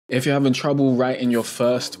If you're having trouble writing your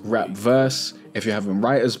first rap verse, if you're having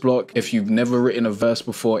writer's block, if you've never written a verse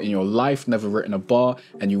before in your life, never written a bar,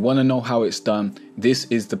 and you want to know how it's done, this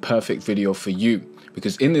is the perfect video for you.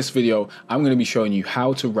 Because in this video, I'm going to be showing you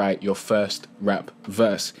how to write your first rap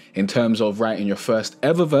verse in terms of writing your first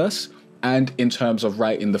ever verse and in terms of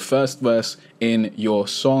writing the first verse in your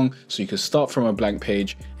song, so you can start from a blank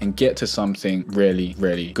page and get to something really,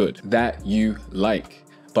 really good that you like.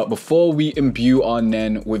 But before we imbue our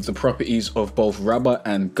nen with the properties of both rubber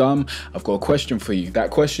and gum, I've got a question for you. That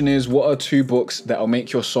question is, what are 2 books that'll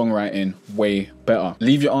make your songwriting way better?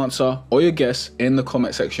 Leave your answer or your guess in the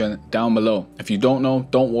comment section down below. If you don't know,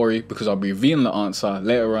 don't worry, because I'll be revealing the answer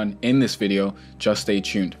later on in this video. Just stay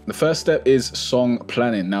tuned. The first step is song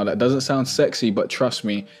planning. Now that doesn't sound sexy, but trust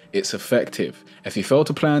me, it's effective. If you fail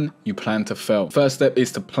to plan, you plan to fail. First step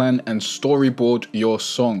is to plan and storyboard your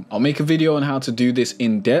song. I'll make a video on how to do this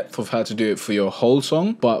in depth of how to do it for your whole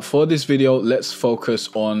song, but for this video, let's focus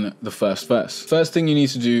on the first verse. First thing you need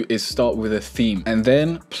to do is start with a theme and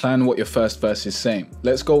then plan what your first verse is saying.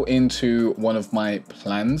 Let's go into one of my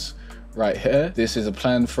plans right here. This is a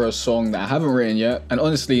plan for a song that I haven't written yet, and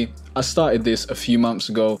honestly, I started this a few months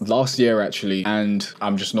ago, last year actually, and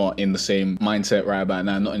I'm just not in the same mindset right about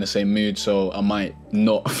now, not in the same mood, so I might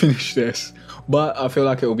not finish this, but I feel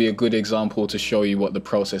like it will be a good example to show you what the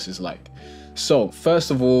process is like. So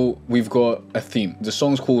first of all, we've got a theme. The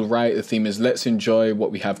song's called Right. The theme is let's enjoy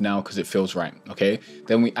what we have now because it feels right. Okay,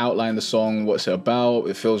 then we outline the song, what's it about,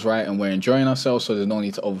 it feels right, and we're enjoying ourselves, so there's no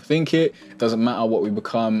need to overthink it. It doesn't matter what it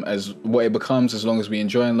becomes as long as we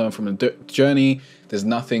enjoy and learn from the journey. There's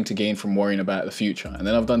nothing to gain from worrying about the future. And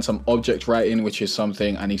then I've done some object writing, which is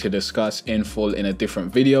something I need to discuss in full in a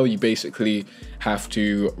different video. You basically have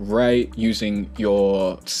to write using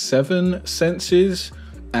your 7 senses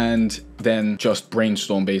and then just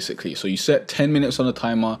brainstorm basically. So you set 10 minutes on a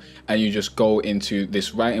timer and you just go into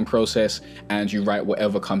this writing process and you write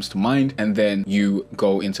whatever comes to mind, and then you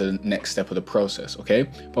go into the next step of the process, okay?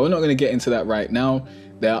 But we're not going to get into that right now.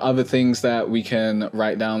 There are other things that we can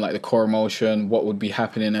write down, like the core emotion, what would be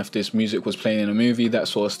happening if this music was playing in a movie, that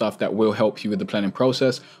sort of stuff that will help you with the planning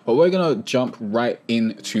process. But we're gonna jump right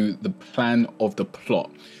into the plan of the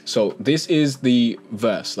plot. So this is the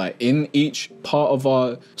verse. Like in each part of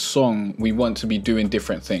our song, we want to be doing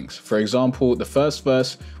different things. For example, the first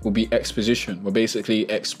verse will be exposition. We're basically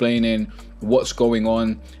explaining what's going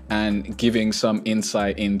on and giving some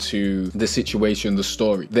insight into the situation, the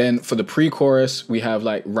story. Then for the pre-chorus, we have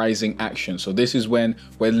like rising action. So this is when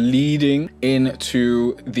we're leading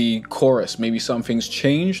into the chorus. Maybe something's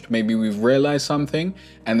changed, maybe we've realized something.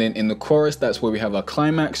 And then in the chorus, that's where we have our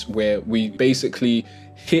climax, where we basically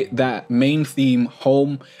hit that main theme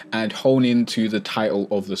home and hone into the title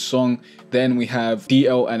of the song. Then we have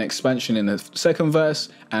DL and expansion in the second verse,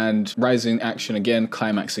 and rising action again,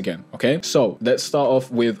 climax again. Okay, so let's start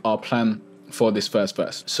off with our plan for this first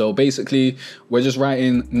verse. So basically, we're just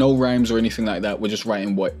writing no rhymes or anything like that. We're just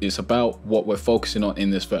writing what it's about, what we're focusing on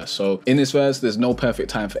in this verse. So in this verse, there's no perfect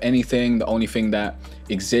time for anything. The only thing that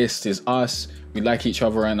exists is us. We like each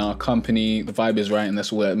other and our company, the vibe is right, and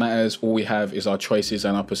that's all that matters. All we have is our choices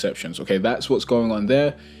and our perceptions. Okay, that's what's going on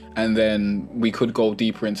there. And then we could go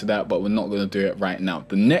deeper into that, but we're not going to do it right now.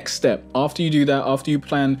 The next step, after you do that, after you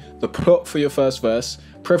plan the plot for your first verse,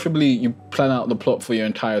 preferably you plan out the plot for your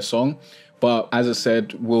entire song. But as I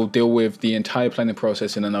said, we'll deal with the entire planning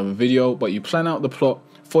process in another video. But you plan out the plot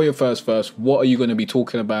for your first verse. What are you going to be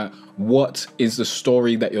talking about? What is the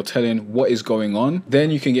story that you're telling? What is going on? Then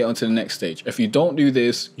you can get onto the next stage. If you don't do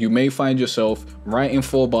this, you may find yourself writing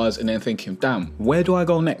 4 bars and then thinking, damn, where do I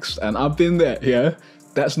go next? And I've been there, yeah?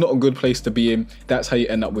 That's not a good place to be in. That's how you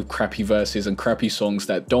end up with crappy verses and crappy songs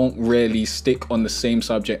that don't really stick on the same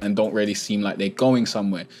subject and don't really seem like they're going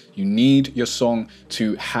somewhere. You need your song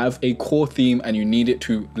to have a core theme and you need it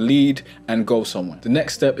to lead and go somewhere. The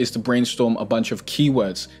next step is to brainstorm a bunch of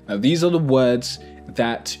keywords. Now, these are the words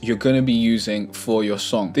that you're going to be using for your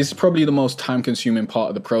song. This is probably the most time-consuming part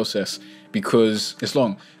of the process because it's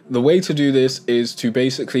long. The way to do this is to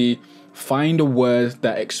basically find a word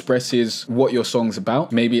that expresses what your song's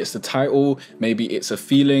about. Maybe it's the title, maybe it's a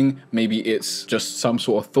feeling, maybe it's just some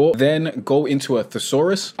sort of thought. Then go into a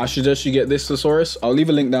thesaurus. I suggest you get this thesaurus. I'll leave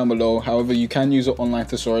a link down below. However, you can use an online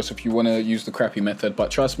thesaurus if you want to use the crappy method,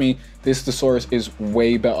 but trust me, this thesaurus is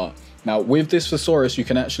way better. Now, with this thesaurus, you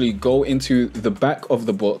can actually go into the back of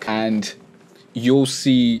the book and you'll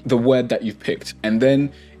see the word that you've picked. And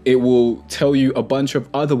then it will tell you a bunch of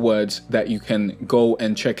other words that you can go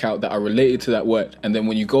and check out that are related to that word. And then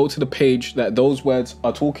when you go to the page that those words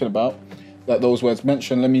are talking about, that those words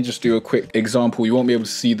mention, let me just do a quick example. You won't be able to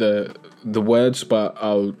see the the words, but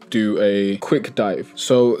I'll do a quick dive.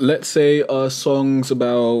 So let's say a song's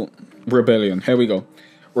about rebellion. Here we go.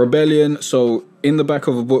 Rebellion. So in the back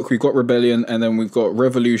of a book, we've got rebellion, and then we've got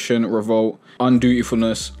revolution, revolt,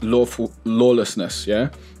 undutifulness, lawlessness, yeah?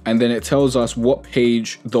 And then it tells us what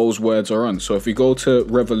page those words are on. So if we go to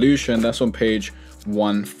revolution, that's on page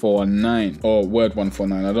 149, or word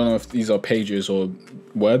 149. I don't know if these are pages or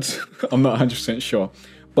words. I'm not 100% sure.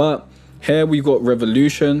 But here we've got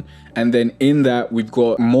revolution, and then in that we've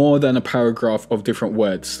got more than a paragraph of different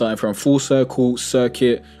words, starting from full circle,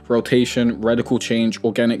 circuit, rotation, radical change,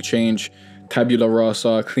 organic change, tabula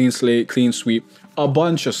rasa, clean slate, clean sweep, a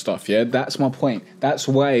bunch of stuff. Yeah, that's my point. That's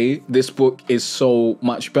why this book is so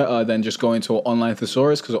much better than just going to an online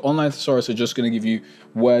thesaurus, because an online thesaurus are just going to give you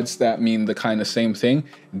words that mean the kind of same thing.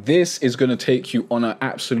 This is going to take you on an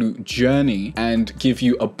absolute journey and give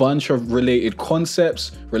you a bunch of related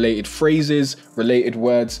concepts, related phrases, related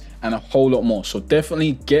words, and a whole lot more. So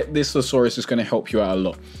definitely get this thesaurus. It's going to help you out a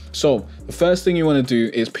lot. So the first thing you want to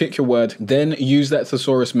do is pick your word, then use that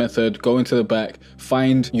thesaurus method, go into the back,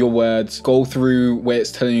 find your words, go through where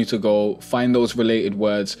it's telling you to go, find those related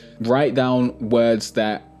words, write down words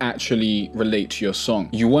that actually relate to your song.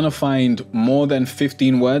 You want to find more than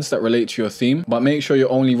 15 words that relate to your theme, but make sure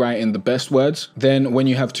you're only writing the best words. Then when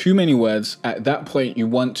you have too many words, at that point you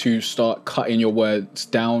want to start cutting your words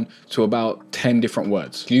down to about 10 different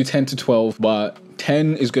words. Do 10 to 12, but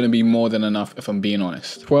 10 is going to be more than enough if I'm being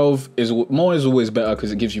honest. 12 is always better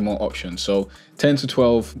because it gives you more options. So 10 to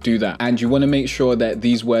 12, do that. And you want to make sure that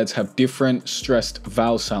these words have different stressed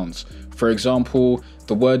vowel sounds. For example,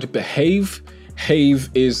 the word behave, have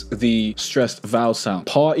is the stressed vowel sound.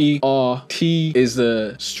 Party, T is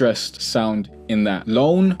the stressed sound in that.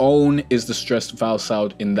 Lone, own is the stressed vowel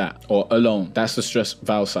sound in that. Or alone, that's the stressed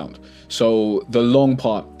vowel sound. So the long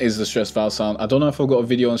part is the stressed vowel sound. I don't know if I've got a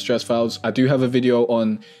video on stressed vowels. I do have a video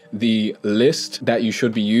on the list that you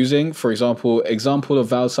should be using. For example of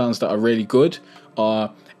vowel sounds that are really good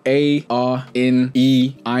are A, R, in,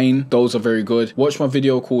 E, ein. Those are very good. Watch my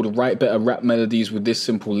video called Write Better Rap Melodies with this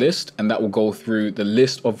simple list, and that will go through the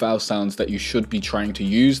list of vowel sounds that you should be trying to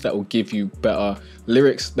use that will give you better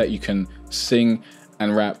lyrics that you can sing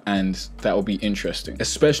and rap, and that will be interesting,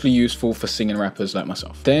 especially useful for singing rappers like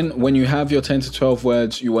myself. Then when you have your 10 to 12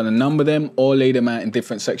 words, you want to number them or lay them out in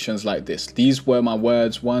different sections like this. These were my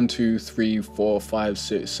words: 1, 2, 3, 4, 5,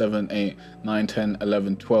 6, 7, 8, 9, 10,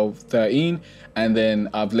 11, 12, 13. And then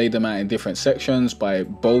I've laid them out in different sections by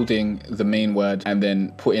bolding the main word and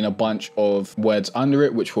then putting a bunch of words under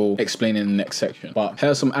it, which we'll explain in the next section. But here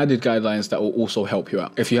are some added guidelines that will also help you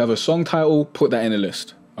out. If you have a song title, put that in a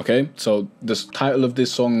list. Okay, so the title of this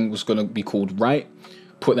song was going to be called Right.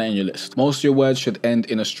 Put that in your list. Most of your words should end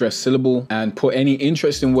in a stressed syllable, and put any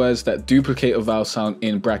interesting words that duplicate a vowel sound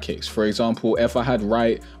in brackets. For example, if I had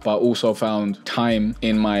right, but also found time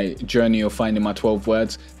in my journey of finding my 12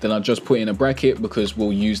 words, then I'll just put in a bracket because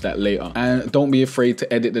we'll use that later. And don't be afraid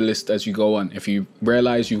to edit the list as you go on. If you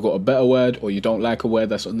realize you've got a better word or you don't like a word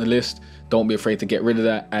that's on the list, don't be afraid to get rid of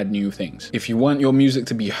that, add new things. If you want your music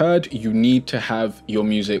to be heard, you need to have your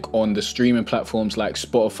music on the streaming platforms like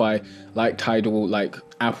Spotify, like Tidal, like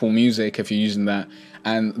Apple Music if you're using that.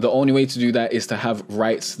 And the only way to do that is to have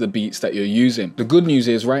rights to the beats that you're using. The good news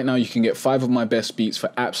is right now you can get 5 of my best beats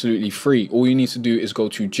for absolutely free. All you need to do is go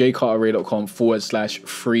to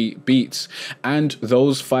jcarterray.com/free beats. And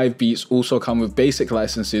those 5 beats also come with basic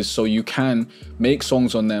licenses, so you can make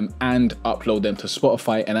songs on them and upload them to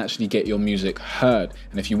Spotify and actually get your music heard.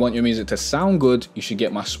 And if you want your music to sound good, you should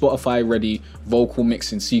get my Spotify ready vocal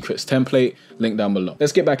mixing secrets template, link down below.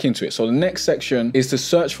 Let's get back into it. So the next section is to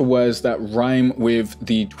search for words that rhyme with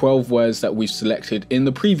the 12 words that we've selected in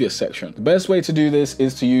the previous section. The best way to do this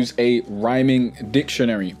is to use a rhyming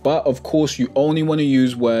dictionary, but of course you only want to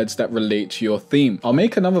use words that relate to your theme. I'll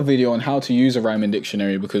make another video on how to use a rhyming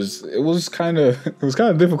dictionary because it was kind of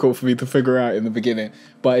difficult for me to figure out in the beginning,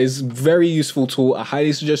 but it's a very useful tool. I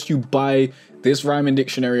highly suggest you buy this rhyming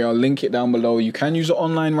dictionary. I'll link it down below. You can use an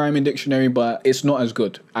online rhyming dictionary, but it's not as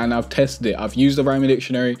good. And I've tested it. I've used the rhyming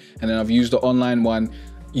dictionary and then I've used the online one.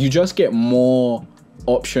 You just get more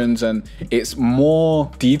options and it's more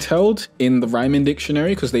detailed in the rhyming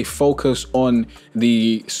dictionary because they focus on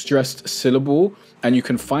the stressed syllable, and you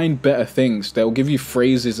can find better things. They'll give you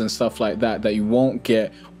phrases and stuff like that that you won't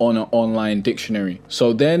get on an online dictionary.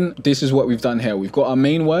 So then this is what we've done here. We've got our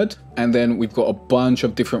main word and then we've got a bunch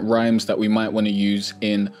of different rhymes that we might want to use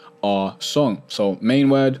in our song. So main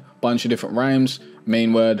word, bunch of different rhymes.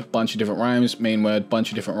 main word, bunch of different rhymes, main word, bunch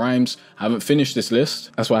of different rhymes. I haven't finished this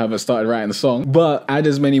list. That's why I haven't started writing the song, but add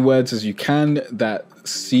as many words as you can that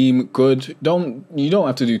seem good. You don't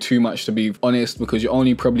have to do too much, to be honest, because you're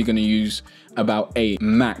only probably going to use about 8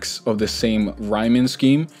 max of the same rhyming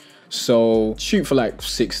scheme. So shoot for like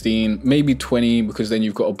 16, maybe 20, because then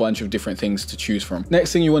you've got a bunch of different things to choose from.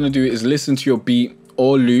 Next thing you want to do is listen to your beat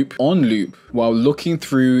or loop on loop while looking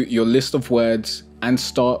through your list of words and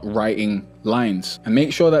start writing lines, and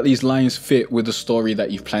make sure that these lines fit with the story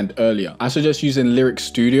that you've planned earlier. I suggest using Lyric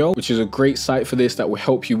Studio, which is a great site for this that will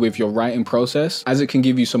help you with your writing process, as it can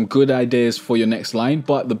give you some good ideas for your next line.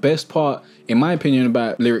 But the best part, in my opinion,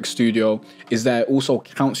 about Lyric Studio is that it also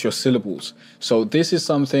counts your syllables. So this is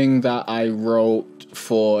something that I wrote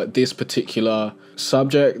for this particular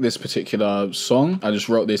subject, this particular song. I just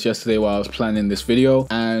wrote this yesterday while I was planning this video,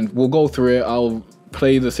 and we'll go through it. I'll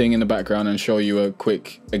play the thing in the background and show you a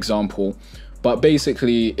quick example. But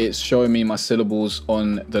basically it's showing me my syllables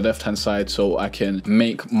on the left hand side so I can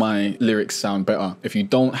make my lyrics sound better. If you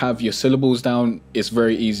don't have your syllables down, it's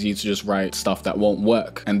very easy to just write stuff that won't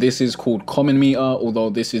work. And this is called common meter, although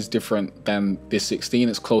this is different than this 16,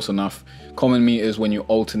 it's close enough. Common meter is when you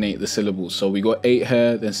alternate the syllables. So we got 8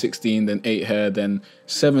 here, then 16, then 8 here, then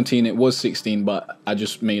 17. It was 16, but I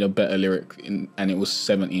just made a better lyric and it was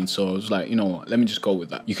 17. So I was like, you know what, let me just go with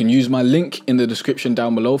that. You can use my link in the description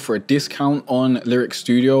down below for a discount on Lyric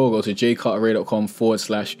Studio. Go to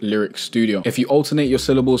jcarteray.com/Lyric Studio. If you alternate your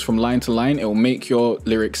syllables from line to line, it will make your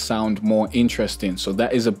lyrics sound more interesting. So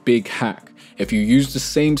that is a big hack. If you use the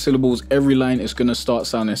same syllables every line, it's going to start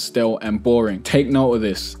sounding stale and boring. Take note of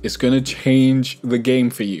this. It's going to change the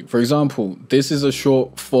game for you. For example, this is a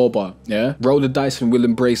short 4-bar, yeah? Roll the dice and we'll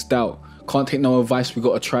embrace doubt. Can't take no advice, we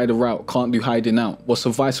got to try the route. Can't do hiding out. What's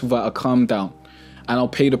advice without a calm down? And I'll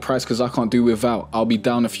pay the price because I can't do without. I'll be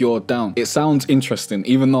down if you're down. It sounds interesting,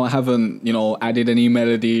 even though I haven't, you know, added any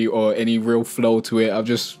melody or any real flow to it. I've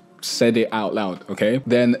just said it out loud, okay?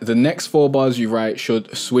 Then the next 4 bars you write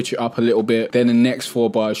should switch it up a little bit. Then the next 4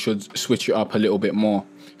 bars should switch it up a little bit more.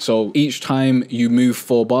 So each time you move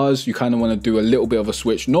 4 bars, you kind of want to do a little bit of a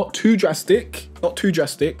switch. Not too drastic,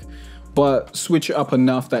 but switch it up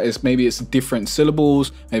enough that maybe it's different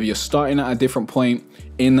syllables. Maybe you're starting at a different point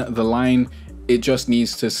in the line. It just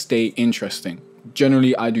needs to stay interesting.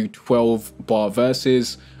 Generally, I do 12-bar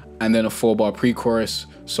verses and then a 4-bar pre-chorus.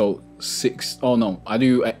 So I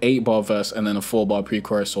do an 8-bar verse and then a 4-bar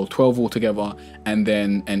pre-chorus, so 12 altogether, and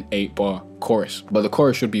then an 8-bar chorus. But the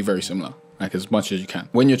chorus should be very similar, like as much as you can.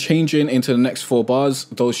 When you're changing into the next 4 bars,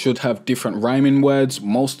 those should have different rhyming words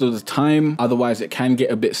most of the time. Otherwise, it can get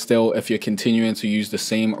a bit stale if you're continuing to use the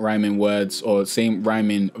same rhyming words or same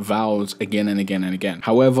rhyming vowels again and again and again.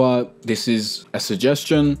 However, this is a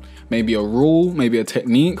suggestion, maybe a rule, maybe a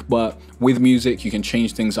technique, but with music, you can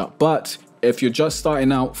change things up. But if you're just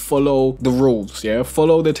starting out, follow the rules, yeah?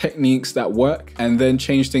 Follow the techniques that work and then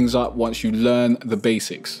change things up once you learn the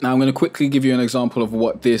basics. Now I'm gonna quickly give you an example of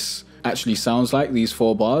what this actually sounds like, these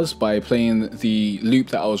 4 bars, by playing the loop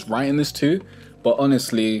that I was writing this to. But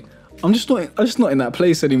honestly, I'm just not in that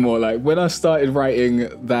place anymore. Like when I started writing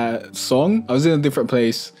that song, I was in a different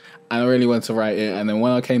place and I really wanted to write it. And then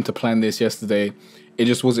when I came to plan this yesterday, it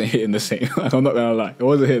just wasn't hitting the same. I'm not gonna lie, it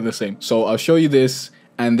wasn't hitting the same. So I'll show you this,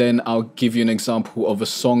 and then I'll give you an example of a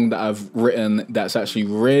song that I've written that's actually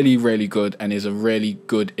really, really good and is a really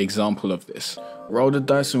good example of this. Roll the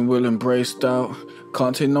dice and we'll embrace doubt.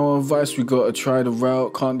 Can't take no advice, we gotta try the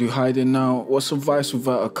route. Can't do hiding out. What's advice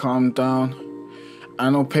without a calm down?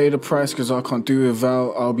 And I'll pay the price cause I can't do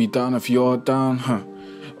without. I'll be down if you're down, huh?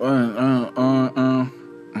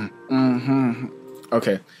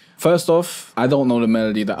 Okay. First off, I don't know the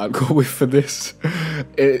melody that I'd go with for this.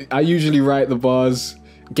 I usually write the bars,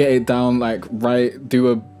 get it down, like do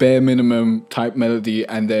a bare minimum type melody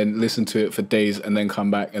and then listen to it for days and then come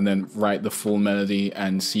back and then write the full melody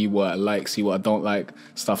and see what I like, see what I don't like,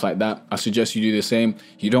 stuff like that. I suggest you do the same.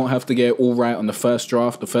 You don't have to get it all right on the first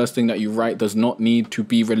draft. The first thing that you write does not need to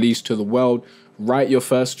be released to the world. Write your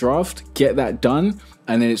first draft, get that done,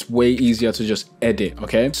 and then it's way easier to just edit,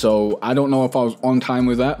 okay? So I don't know if I was on time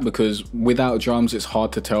with that because without drums, it's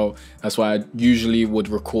hard to tell. That's why I usually would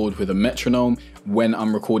record with a metronome when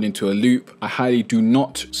I'm recording to a loop. I highly do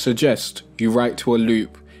not suggest you write to a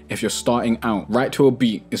loop if you're starting out. Write to a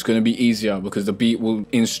beat, it's gonna be easier because the beat will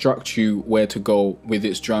instruct you where to go with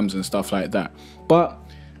its drums and stuff like that. But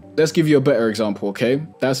let's give you a better example, okay?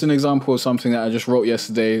 That's an example of something that I just wrote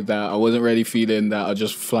yesterday that I wasn't really feeling, that I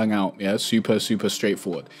just flung out, yeah? Super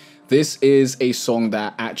straightforward. This is a song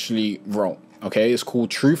that I actually wrote, okay? It's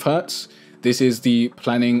called Truth Hurts. This is the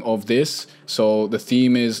planning of this. So the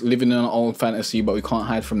theme is living in an old fantasy, but we can't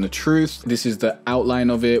hide from the truth. This is the outline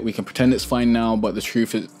of it. We can pretend it's fine now, but the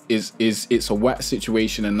truth is it's a whack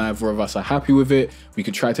situation and neither of us are happy with it. We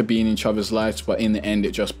could try to be in each other's lives, but in the end,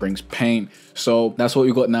 it just brings pain. So that's what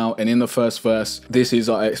we got now. And in the first verse, this is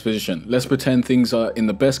our exposition. Let's pretend things are in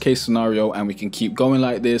the best case scenario and we can keep going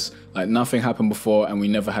like this, like nothing happened before and we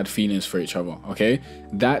never had feelings for each other, okay?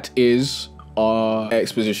 That is our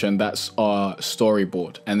exposition. That's our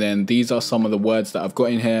storyboard. And then these are some of the words that I've got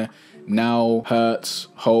in here. Now, hurts,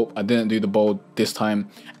 hope. I didn't do the bold this time.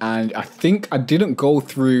 And I think I didn't go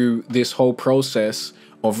through this whole process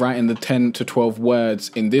of writing the 10 to 12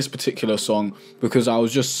 words in this particular song because I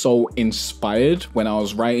was just so inspired when I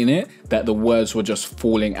was writing it that the words were just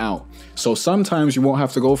falling out. So sometimes you won't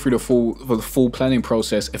have to go through the full planning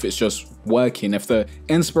process if it's just working. If the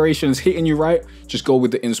inspiration is hitting you right, just go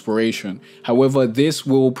with the inspiration. However, this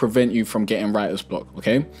will prevent you from getting writer's block,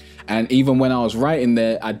 okay? And even when I was writing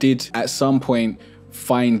there, I did at some point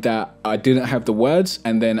find that I didn't have the words,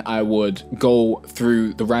 and then I would go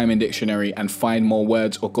through the rhyming dictionary and find more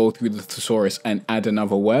words, or go through the thesaurus and add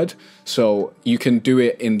another word. So you can do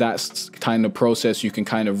it in that kind of process. You can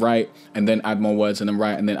kind of write and then add more words and then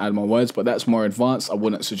write and then add more words, but that's more advanced. I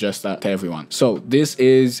wouldn't suggest that to everyone. So this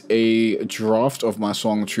is a draft of my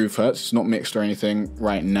song Truth Hurts. It's not mixed or anything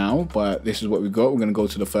right now, but this is what we got. We're going to go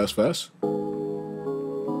to the first verse.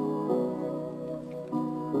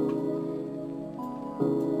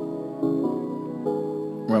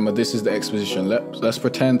 Remember, this is the exposition. Let's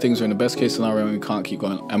pretend things are in the best case scenario and we can't keep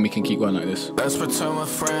going, and we can keep going like this. Let's pretend we're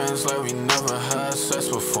friends like we never had sex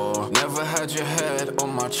before. Never had your head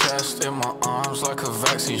on my chest, in my arms like a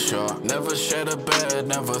vaccine shot. Never shared a bed,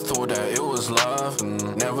 never thought that it was love.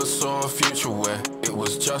 Never saw a future where it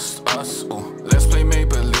was just us. Ooh. Let's play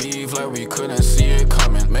make-believe like we couldn't see it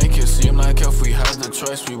coming. Make it seem like if we had the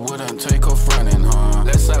choice we wouldn't take off running, huh?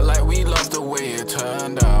 Let's act like we loved the way it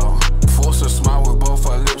turned out. Force a smile with both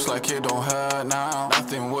our lips like it don't hurt now.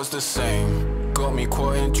 Nothing was the same. Got me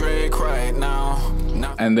quoting Drake right now.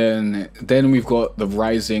 And then we've got the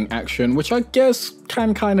rising action, which I guess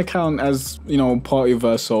can kind of count as, you know, party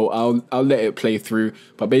verse, so I'll let it play through.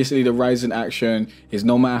 But basically the rising action is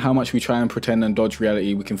no matter how much we try and pretend and dodge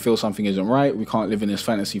reality, we can feel something isn't right. We can't live in this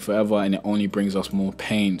fantasy forever, and it only brings us more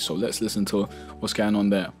pain. So let's listen to what's going on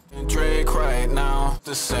there. Drake right now,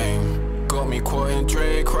 the same. Got me quoting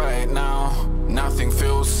Drake right now. Nothing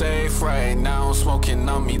feels safe right now. Smoking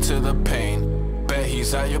on me to the pain. Bet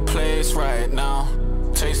he's at your place right now.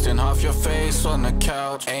 Tasting half your face on the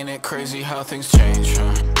couch. Ain't it crazy how things change,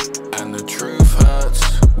 huh? And the truth hurts.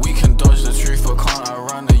 We can dodge the truth, but can't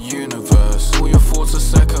outrun the universe. All your thoughts are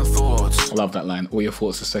second thoughts. I love that line. All your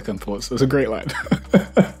thoughts are second thoughts. That's a great line.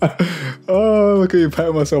 Oh, look at me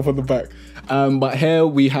patting myself on the back. But here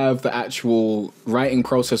we have the actual writing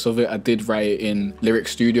process of it. I did write it in Lyric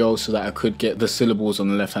Studio so that I could get the syllables on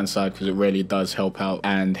the left hand side, because it really does help out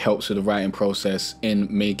and helps with the writing process in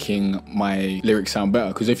making my lyrics sound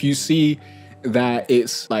better. Because if you see that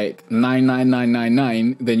it's like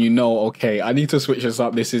 99999, then you know, okay, I need to switch this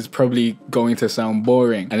up. This is probably going to sound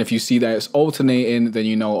boring. And if you see that it's alternating, then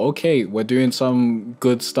you know, okay, we're doing some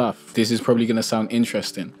good stuff. This is probably going to sound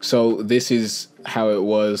interesting. So this is how it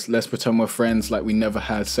was. Let's pretend we're friends like we never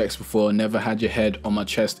had sex before. Never had your head on my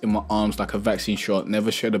chest, in my arms like a vaccine shot.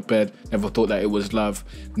 Never shared a bed, never thought that it was love.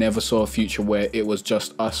 Never saw a future where it was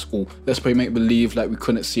just us. Ooh. Let's play make believe like we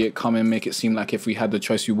couldn't see it coming. Make it seem like if we had the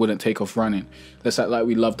choice we wouldn't take off running. Let's act like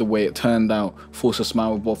we loved the way it turned out. Force a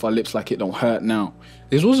smile with both our lips like it don't hurt now.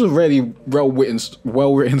 This was a really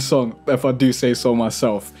well-written song, if I do say so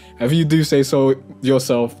myself. If you do say so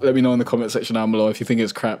yourself, let me know in the comment section down below. If you think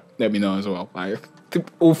it's crap, let me know as well.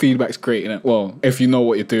 All feedback's great, innit? Well, if you know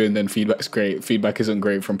what you're doing, then feedback's great. Feedback isn't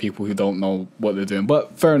great from people who don't know what they're doing.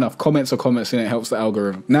 But fair enough, comments are comments, and it helps the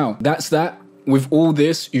algorithm. Now, that's that. With all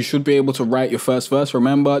this, you should be able to write your first verse.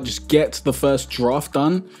 Remember, just get the first draft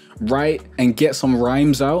done, write and get some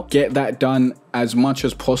rhymes out. Get that done as much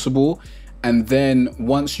as possible. And then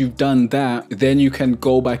once you've done that, then you can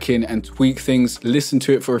go back in and tweak things, listen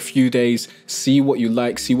to it for a few days, see what you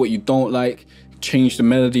like, see what you don't like, change the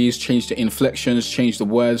melodies, change the inflections, change the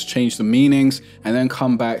words, change the meanings, and then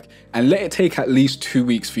come back and let it take at least 2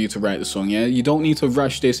 weeks for you to write the song. Yeah, you don't need to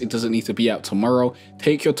rush this. It doesn't need to be out tomorrow.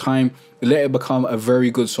 Take your time, let it become a very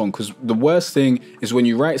good song. Because the worst thing is when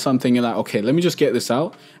you write something, you're like, okay, let me just get this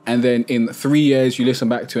out, and then in 3 years you listen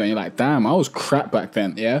back to it and you're like, damn, I was crap back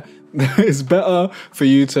then. Yeah, it's better for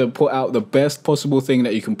you to put out the best possible thing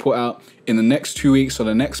that you can put out in the next 2 weeks or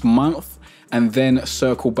the next month, and then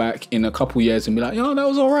circle back in a couple years and be like, yo, that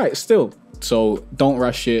was all right still. So don't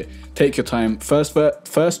rush it. Take your time. First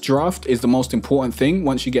draft is the most important thing.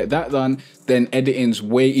 Once you get that done, then editing's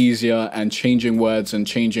way easier, and changing words and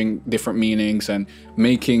changing different meanings and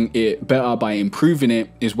making it better by improving it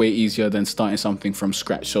is way easier than starting something from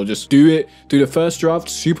scratch. So just do it. Do the first draft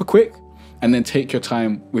super quick and then take your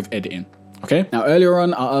time with editing. Okay. Now, earlier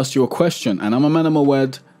on, I asked you a question, and I'm a man of my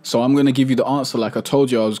word, so I'm going to give you the answer like I told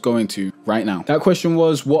you I was going to right now. That question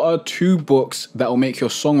was, what are 2 books that will make your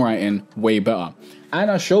songwriting way better? And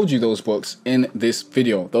I showed you those books in this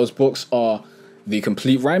video. Those books are The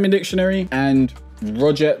Complete Rhyming Dictionary and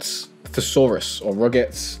Roget's Thesaurus, or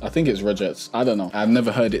Roget's, I think it's Roget's, I don't know. I've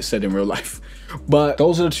never heard it said in real life. But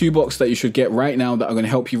those are the 2 books that you should get right now that are going to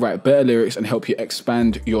help you write better lyrics and help you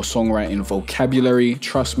expand your songwriting vocabulary.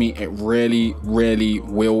 Trust me, it really, really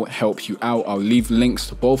will help you out. I'll leave links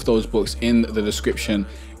to both those books in the description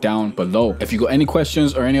down below. If you got any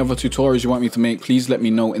questions or any other tutorials you want me to make, please let me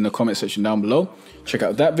know in the comment section down below. Check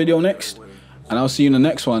out that video next, and I'll see you in the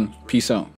next one. Peace out.